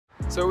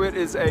So it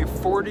is a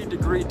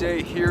 40-degree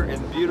day here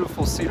in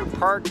beautiful Cedar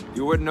Park.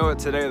 You wouldn't know it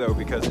today though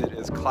because it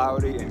is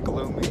cloudy and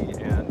gloomy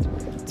and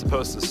it's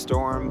supposed to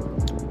storm,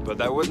 but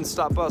that wouldn't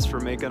stop us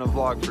from making a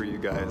vlog for you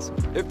guys.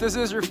 If this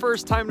is your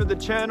first time to the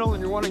channel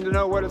and you're wanting to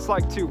know what it's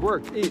like to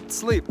work, eat,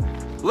 sleep,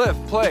 live,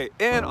 play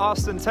in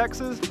Austin,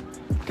 Texas,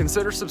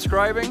 consider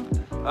subscribing.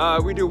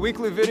 We do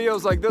weekly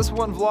videos like this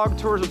one, vlog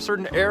tours of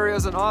certain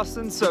areas in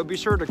Austin, so be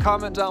sure to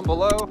comment down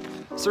below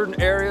certain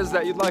areas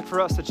that you'd like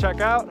for us to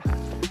check out.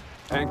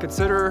 And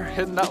consider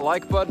hitting that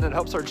like button, it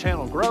helps our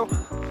channel grow.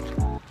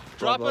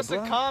 Drop us a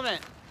comment.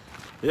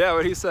 Yeah,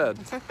 what he said.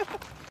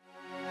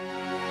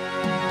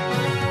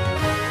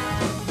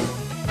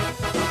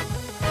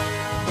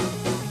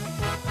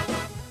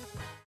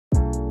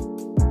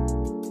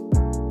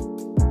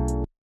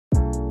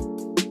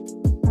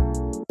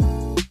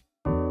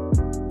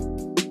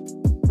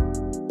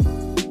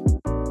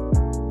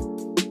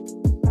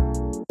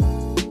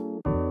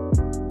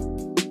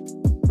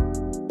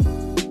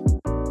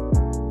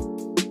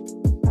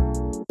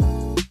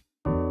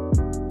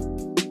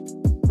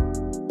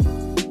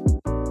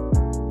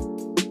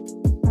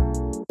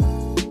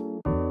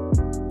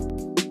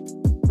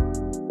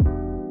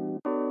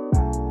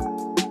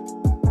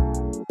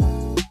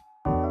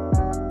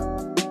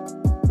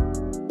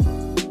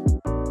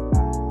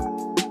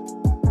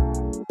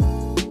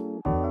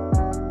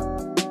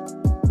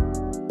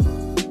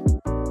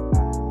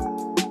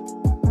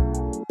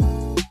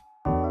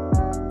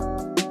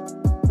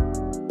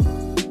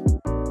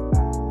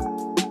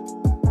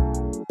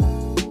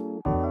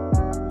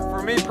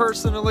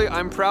 Personally,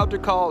 I'm proud to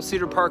call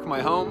Cedar Park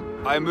my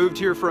home. I moved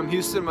here from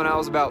Houston when I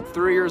was about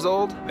 3 years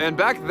old. And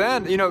back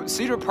then, you know,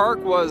 Cedar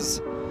Park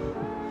was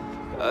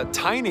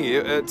tiny.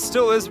 It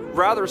still is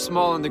rather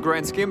small in the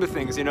grand scheme of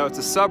things. You know, it's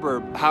a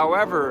suburb.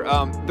 However,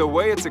 the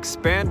way it's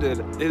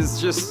expanded is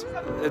just,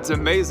 it's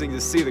amazing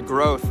to see the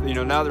growth. You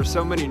know, now there's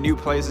so many new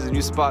places,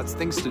 new spots,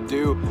 things to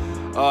do.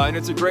 And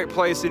it's a great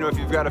place, you know, if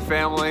you've got a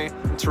family,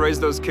 to raise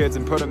those kids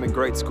and put them in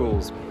great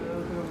schools.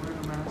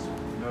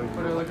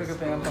 What do I look like a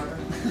vampire?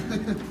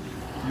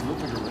 You look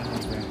like a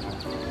redneck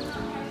vampire.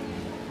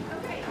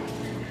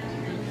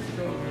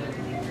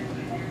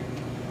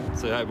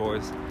 Say hi,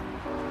 boys.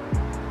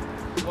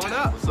 What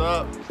up? What's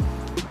up?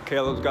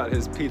 Caleb's got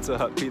his Pizza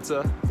Hut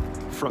pizza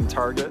from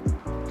Target.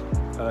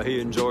 He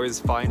enjoys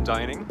fine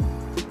dining,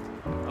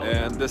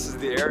 and this is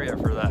the area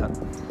for that.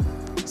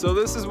 So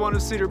this is one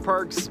of Cedar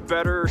Park's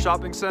better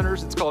shopping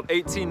centers. It's called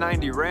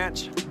 1890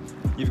 Ranch.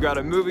 You've got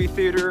a movie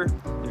theater,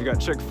 you've got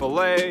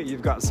Chick-fil-A,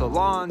 you've got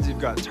salons, you've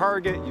got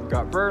Target, you've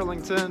got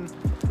Burlington,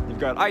 you've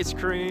got ice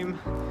cream,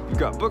 you've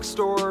got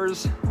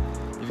bookstores,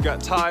 you've got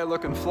Thai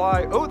Look and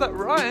Fly. Oh, that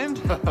rhymed.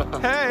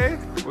 Hey.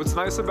 What's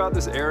nice about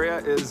this area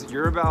is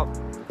you're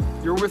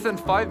within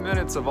 5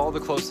 minutes of all the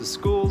closest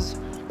schools,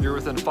 you're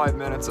within 5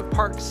 minutes of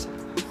parks,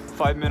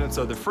 5 minutes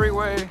of the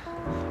freeway,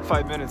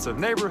 5 minutes of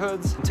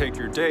neighborhoods. Take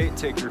your date,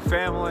 take your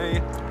family.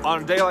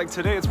 On a day like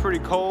today, it's pretty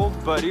cold,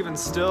 but even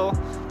still,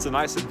 it's a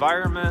nice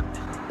environment,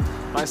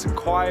 nice and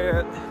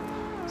quiet.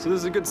 So this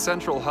is a good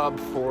central hub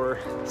for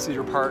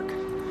Cedar Park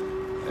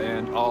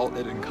and all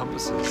it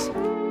encompasses.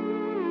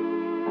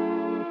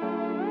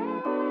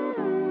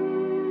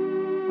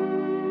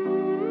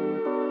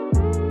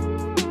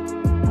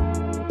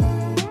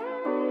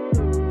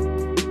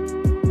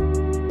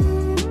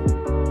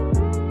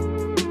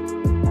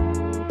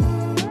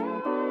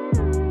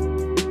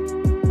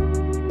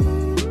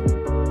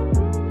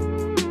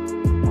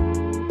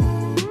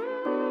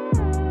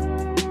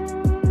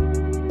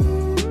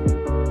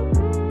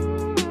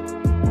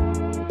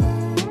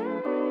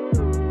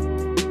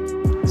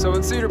 So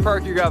in Cedar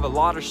Park, you have a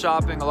lot of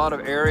shopping, a lot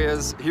of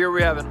areas. Here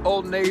we have an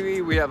Old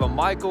Navy, we have a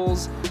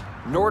Michael's,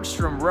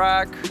 Nordstrom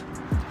Rack,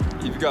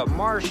 you've got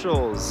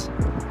Marshall's,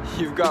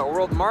 you've got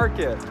World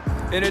Market.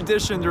 In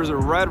addition, there's a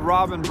Red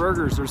Robin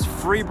Burgers, there's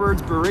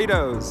Freebird's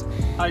Burritos.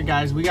 All right,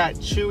 guys, we got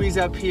Chuy's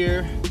up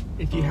here.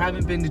 If you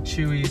haven't been to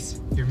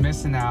Chuy's, you're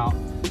missing out.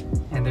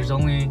 And there's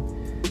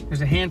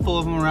a handful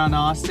of them around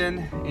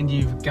Austin, and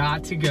you've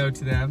got to go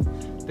to them.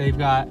 They've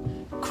got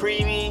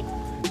creamy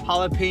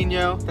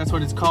jalapeno, that's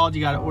what it's called. You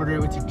got to order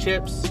it with your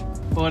chips.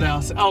 What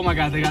else? Oh my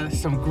god, they got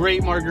some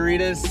great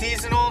margaritas.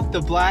 Seasonal,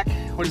 the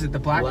what is it, the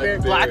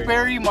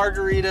blackberry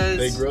margaritas.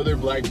 They grow their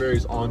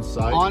blackberries on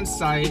site. On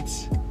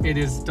site. It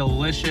is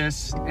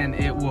delicious, and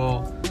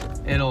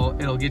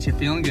it'll get you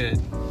feeling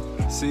good.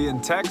 See, in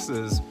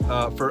Texas,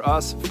 for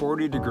us,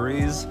 40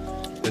 degrees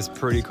is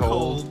pretty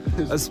cold.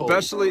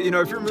 Especially, you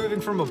know, if you're moving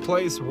from a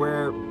place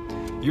where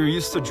you're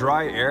used to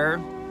dry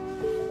air.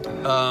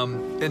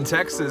 In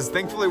Texas,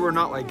 thankfully we're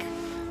not like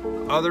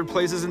other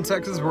places in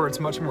Texas where it's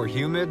much more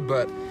humid,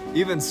 but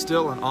even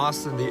still in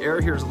Austin, the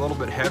air here is a little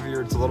bit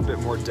heavier, it's a little bit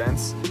more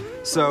dense.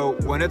 So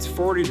when it's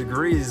 40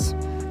 degrees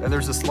and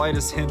there's the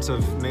slightest hint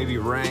of maybe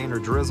rain or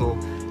drizzle,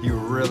 you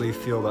really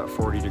feel that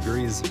 40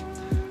 degrees.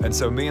 And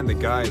so me and the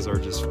guys are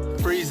just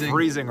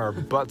freezing our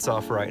butts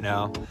off right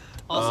now.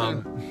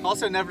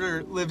 Also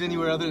never lived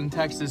anywhere other than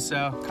Texas,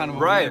 so kind of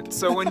right.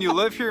 So when you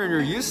live here and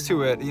you're used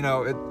to it, you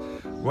know,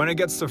 When it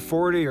gets to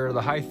 40 or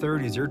the high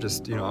 30s, you're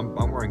just, you know,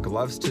 I'm wearing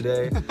gloves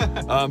today.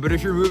 But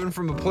if you're moving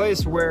from a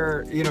place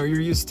where, you know,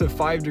 you're used to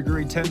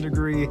 5-degree,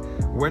 10-degree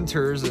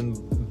winters and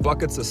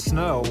buckets of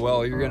snow,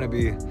 well, you're gonna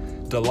be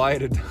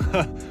delighted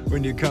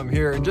when you come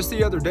here. And just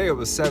the other day it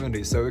was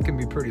 70, so it can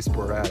be pretty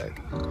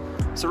sporadic.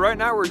 So right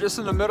now we're just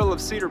in the middle of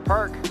Cedar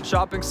Park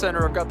Shopping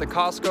Center. I've got the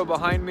Costco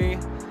behind me.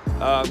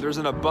 There's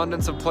an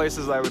abundance of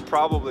places. I would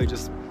probably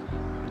just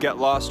get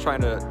lost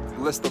trying to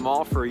list them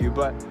all for you,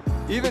 but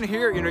even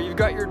here, you know, you've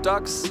got your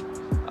ducks.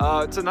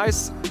 It's a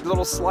nice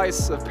little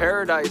slice of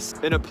paradise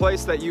in a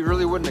place that you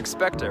really wouldn't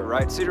expect it,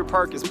 right? Cedar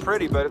Park is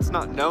pretty, but it's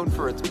not known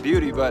for its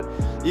beauty. But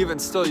even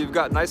still, you've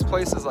got nice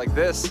places like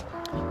this.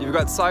 You've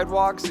got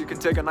sidewalks. You can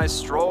take a nice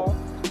stroll,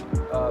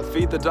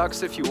 feed the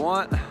ducks if you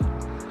want,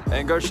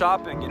 and go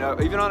shopping. You know,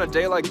 even on a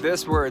day like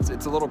this where it's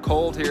a little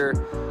cold here,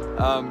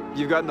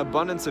 you've got an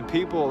abundance of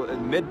people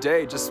at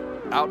midday just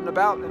out and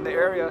about in the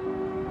area,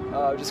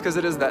 just because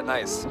it is that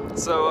nice.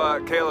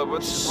 So, Caleb,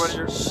 what are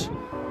your...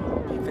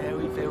 Be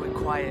very, very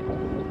quiet.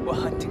 We're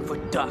hunting for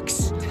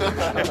ducks.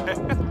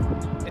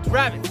 It's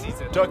rabbit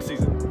season. Duck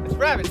season. It's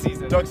rabbit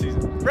season. Duck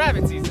season.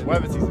 Rabbit season.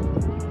 Rabbit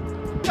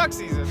season. Duck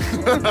season.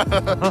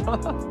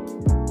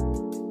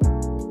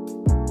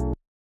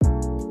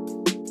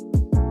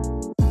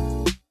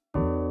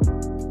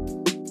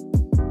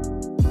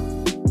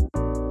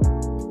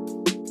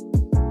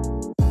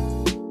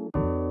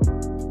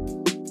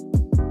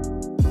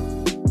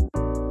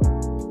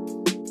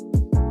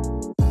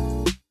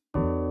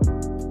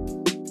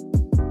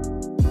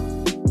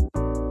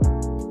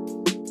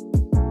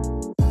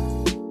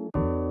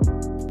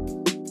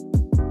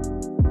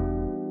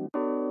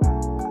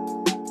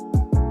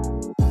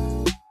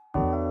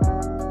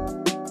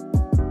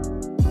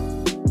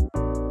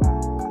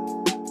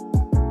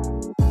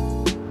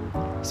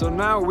 So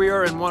now we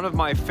are in one of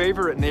my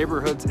favorite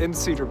neighborhoods in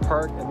Cedar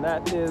Park, and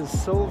that is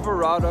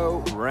Silverado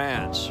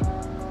Ranch.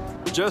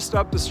 Just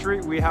up the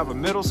street, we have a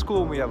middle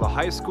school and we have a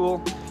high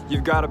school.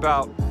 You've got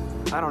about,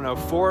 I don't know,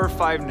 4 or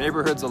 5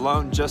 neighborhoods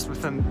alone just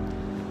within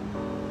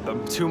a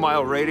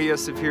 2-mile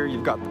radius of here.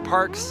 You've got the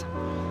parks.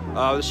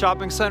 The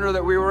shopping center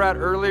that we were at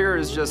earlier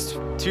is just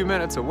 2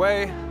 minutes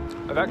away.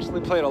 I've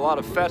actually played a lot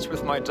of fetch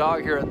with my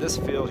dog here at this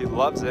field. He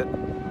loves it.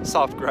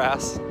 Soft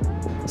grass.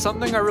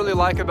 Something I really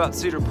like about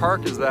Cedar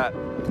Park is that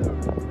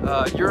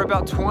you're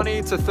about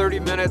 20 to 30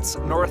 minutes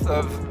north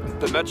of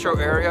the metro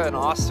area in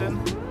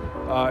Austin.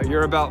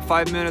 You're about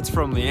 5 minutes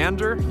from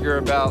Leander. You're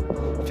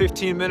about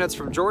 15 minutes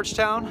from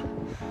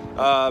Georgetown.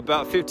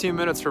 About 15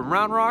 minutes from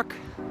Round Rock.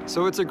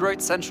 So it's a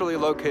great centrally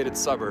located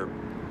suburb.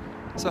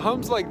 So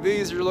homes like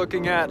these, you're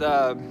looking at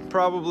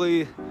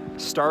probably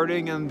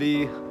starting in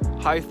the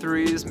high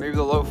 3s, maybe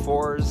the low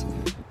 4s.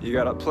 You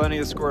got plenty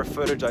of square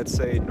footage, I'd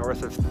say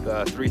north of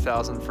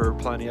 3,000 for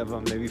plenty of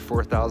them, maybe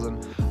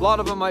 4,000. A lot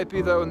of them might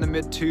be though in the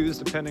mid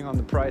 2s, depending on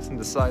the price and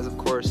the size, of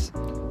course.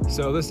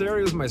 So this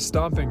area is my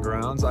stomping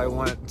grounds. I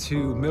went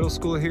to middle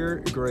school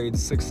here,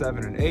 grades 6,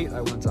 7, and 8.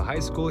 I went to high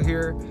school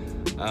here,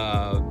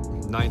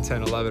 9,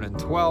 10, 11, and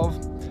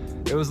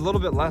 12. It was a little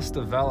bit less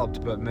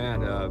developed, but man,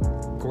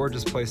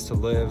 gorgeous place to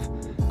live.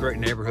 Great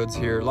neighborhoods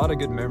here, a lot of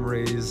good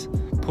memories,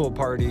 pool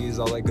parties,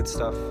 all that good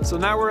stuff. So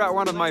now we're at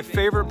one of my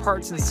favorite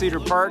parts in Cedar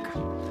Park,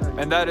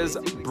 and that is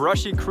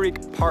Brushy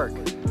Creek Park.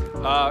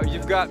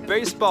 You've got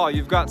baseball,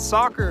 you've got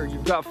soccer,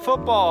 you've got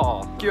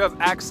football. You have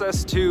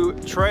access to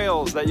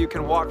trails that you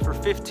can walk for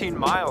 15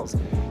 miles.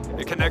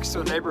 It connects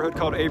to a neighborhood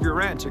called Avery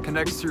Ranch. It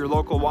connects to your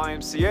local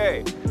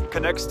YMCA. It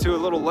connects to a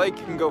little lake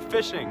you can go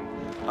fishing.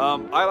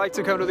 I like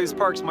to come to these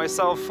parks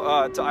myself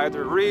to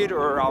either read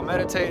or I'll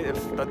meditate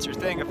if that's your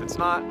thing, if it's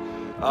not.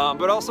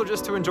 But also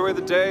just to enjoy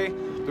the day.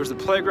 There's a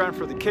playground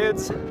for the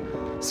kids,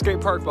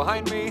 skate park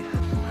behind me.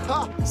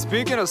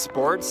 Speaking of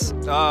sports,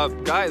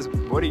 guys,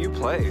 what do you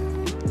play?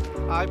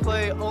 I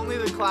play only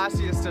the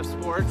classiest of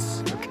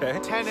sports. Okay.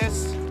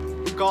 Tennis,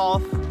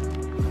 golf,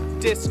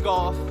 disc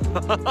golf.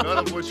 None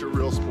of which are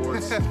real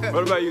sports.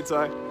 What about you,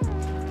 Ty?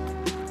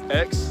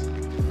 X,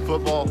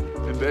 football,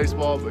 and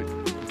baseball, but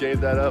gave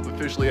that up.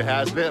 Officially it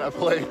has been. I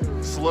play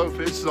slow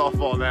pitch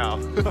softball now.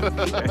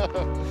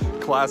 Okay.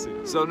 Classy.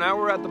 So now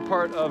we're at the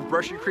part of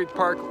Brushy Creek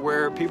Park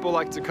where people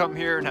like to come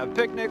here and have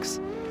picnics.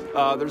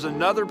 There's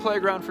another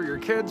playground for your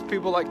kids.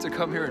 People like to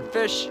come here and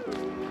fish.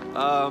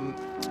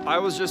 I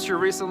was just here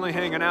recently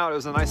hanging out. It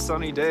was a nice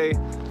sunny day.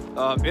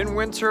 In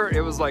winter,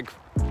 it was like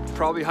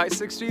probably high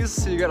 60s,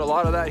 so you get a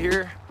lot of that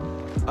here.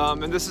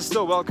 And this is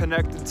still well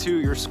connected to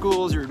your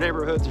schools, your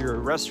neighborhoods, your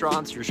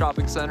restaurants, your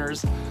shopping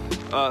centers.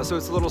 So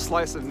it's a little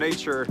slice of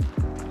nature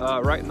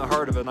right in the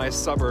heart of a nice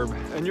suburb.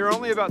 And you're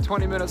only about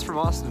 20 minutes from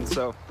Austin,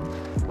 so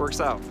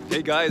works out.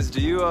 Hey guys, do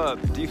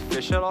you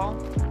fish at all?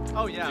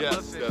 Oh yeah, I love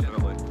Yes, fishing.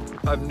 definitely.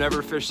 I've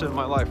never fished in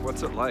my life.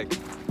 What's it like?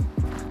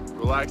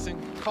 Relaxing.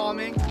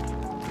 Calming.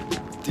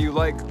 Do you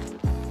like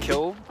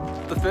kill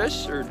the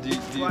fish, or do you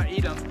Well, I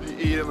eat them. You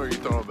eat them or you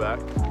throw them back.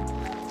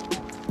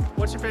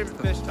 What's your favorite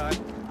fish, Ty?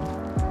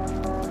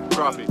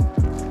 Crappie.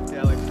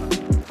 Yeah, I like that.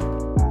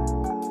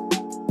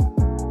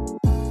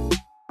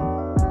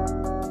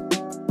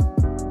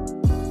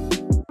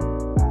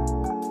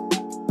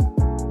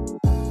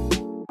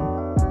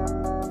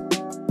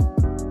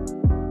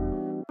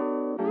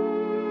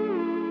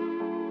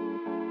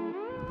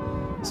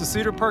 So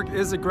Cedar Park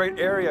is a great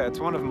area. It's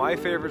one of my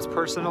favorites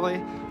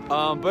personally,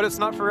 but it's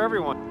not for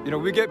everyone. You know,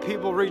 we get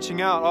people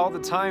reaching out all the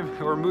time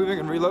who are moving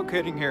and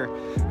relocating here,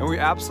 and we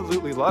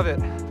absolutely love it.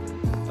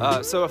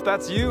 So if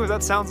that's you, if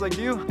that sounds like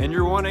you, and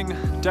you're wanting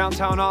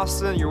downtown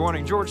Austin, you're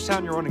wanting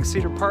Georgetown, you're wanting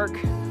Cedar Park,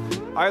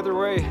 either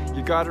way,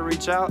 you gotta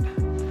reach out.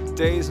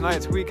 Days,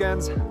 nights,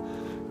 weekends,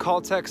 call,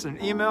 text,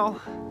 and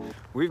email.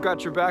 We've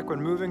got your back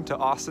when moving to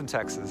Austin,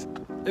 Texas.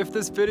 If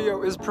this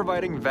video is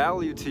providing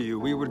value to you,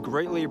 we would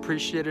greatly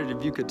appreciate it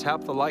if you could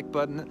tap the like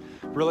button.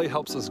 It really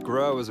helps us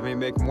grow as we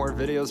make more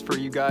videos for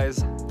you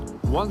guys.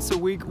 Once a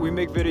week, we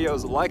make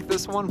videos like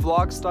this one,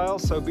 vlog style,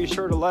 so be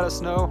sure to let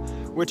us know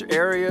which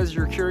areas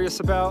you're curious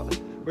about,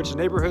 which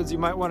neighborhoods you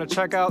might want to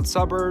check out,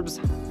 suburbs,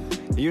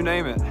 you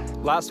name it.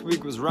 Last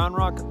week was Round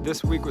Rock,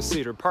 this week was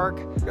Cedar Park,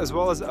 as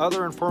well as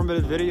other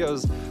informative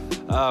videos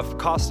of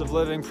cost of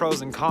living,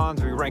 pros and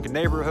cons, we rank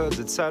neighborhoods,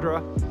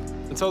 etc.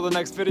 Until the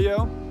next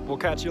video, we'll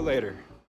catch you later.